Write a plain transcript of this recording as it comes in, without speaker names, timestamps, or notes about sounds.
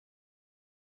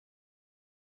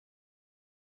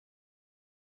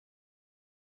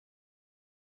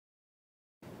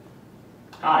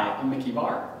Hi, I'm Mickey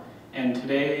Barr, and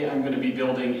today I'm going to be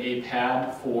building a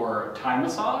pad for Thai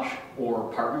massage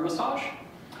or partner massage.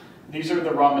 These are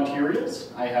the raw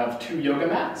materials. I have 2 yoga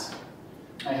mats,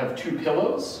 I have 2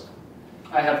 pillows,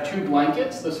 I have 2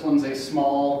 blankets. This one's a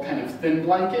small kind of thin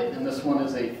blanket, and this one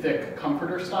is a thick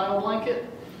comforter style blanket.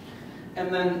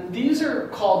 And then these are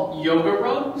called yoga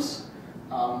rugs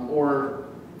or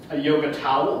a yoga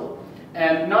towel.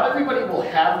 And not everybody will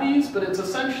have these, but it's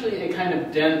essentially a kind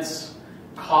of dense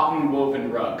cotton woven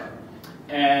rug.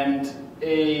 And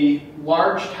a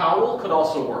large towel could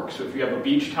also work. So if you have a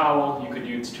beach towel, you could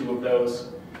use 2 of those.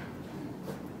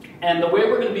 And the way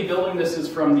we're going to be building this is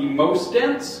from the most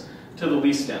dense to the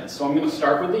least dense. So I'm going to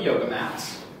start with the yoga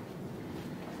mats.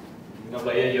 I'm going to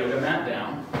lay a yoga mat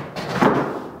down.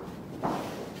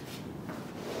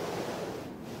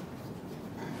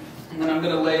 And then I'm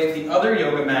going to lay the other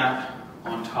yoga mat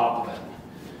on top of it.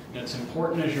 And it's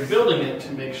important as you're building it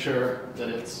to make sure that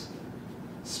it's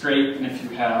straight, and if you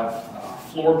have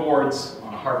floorboards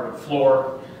on a hardwood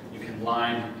floor, you can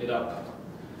line it up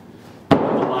with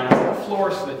the lines of the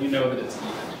floor so that you know that it's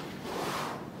even.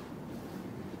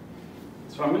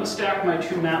 So I'm going to stack my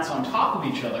 2 mats on top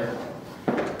of each other.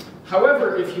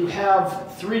 However, if you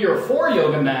have 3 or 4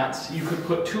 yoga mats, you could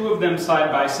put 2 of them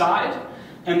side by side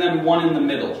and then 1 in the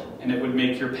middle, and it would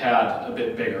make your pad a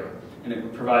bit bigger, and it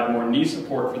would provide more knee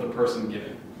support for the person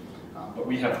giving. But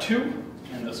we have 2,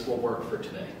 and this will work for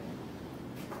today.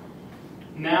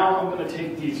 Now I'm going to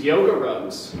take these yoga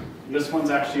rugs. This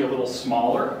one's actually a little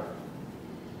smaller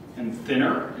and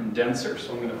thinner and denser,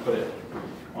 so I'm going to put it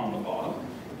on the bottom.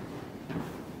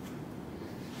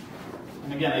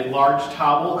 And again, a large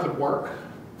towel could work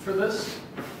for this.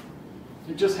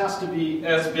 It just has to be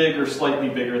as big or slightly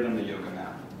bigger than the yoga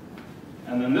mat.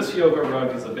 And then this yoga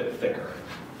rug is a bit thicker.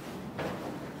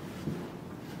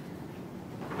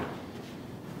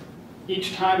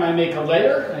 Each time I make a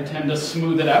layer, I tend to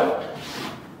smooth it out.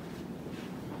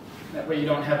 That way you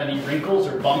don't have any wrinkles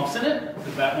or bumps in it,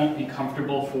 because that won't be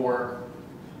comfortable for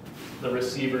the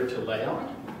receiver to lay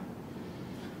on.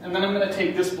 And then I'm going to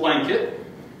take this blanket.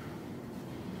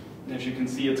 As you can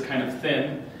see, it's kind of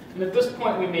thin. And at this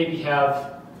point, we maybe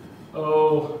have, a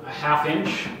 ½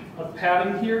 inch of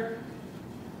padding here.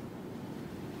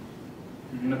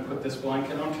 I'm going to put this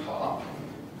blanket on top.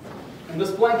 And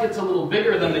this blanket's a little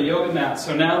bigger than the yoga mat,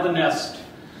 so now the nest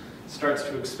starts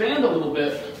to expand a little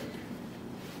bit.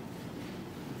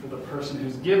 For the person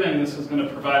who's giving, this is going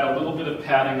to provide a little bit of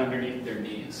padding underneath their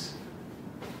knees.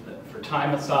 But for Thai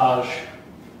massage,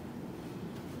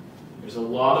 there's a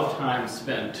lot of time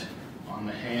spent on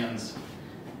the hands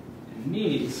and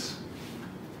knees.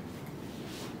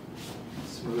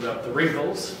 Smooth up the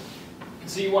wrinkles.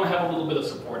 So you want to have a little bit of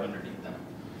support underneath them.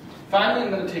 Finally,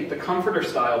 I'm going to take the comforter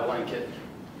style blanket.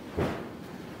 It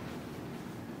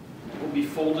will be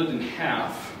folded in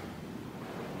half.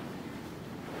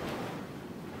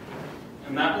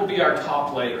 And that will be our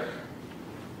top layer.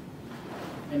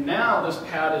 And now this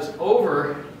pad is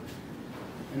over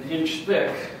 1 inch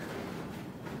thick.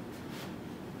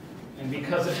 And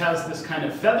because it has this kind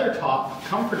of feather top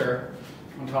comforter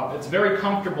on top, it's very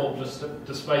comfortable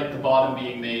despite the bottom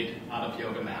being made out of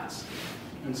yoga mats.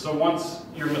 And so once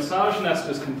your massage nest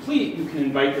is complete, you can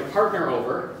invite your partner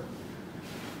over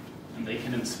and they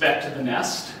can inspect the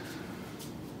nest.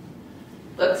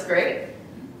 Looks great.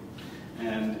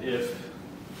 And if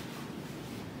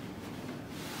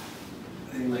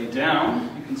they lay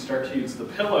down, you can start to use the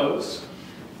pillows.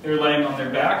 If they're laying on their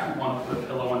back, you want to put a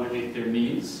pillow underneath their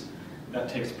knees. That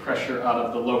takes pressure out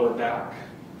of the lower back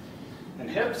and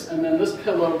hips. And then this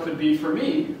pillow could be for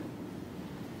me,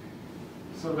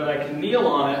 so that I can kneel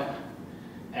on it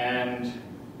and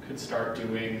could start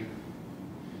doing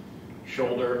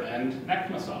shoulder and neck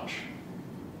massage.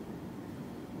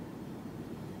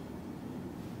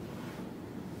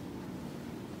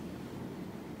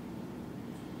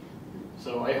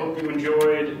 So I hope you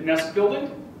enjoyed nest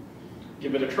building.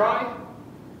 Give it a try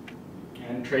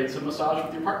and trade some massage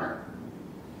with your partner.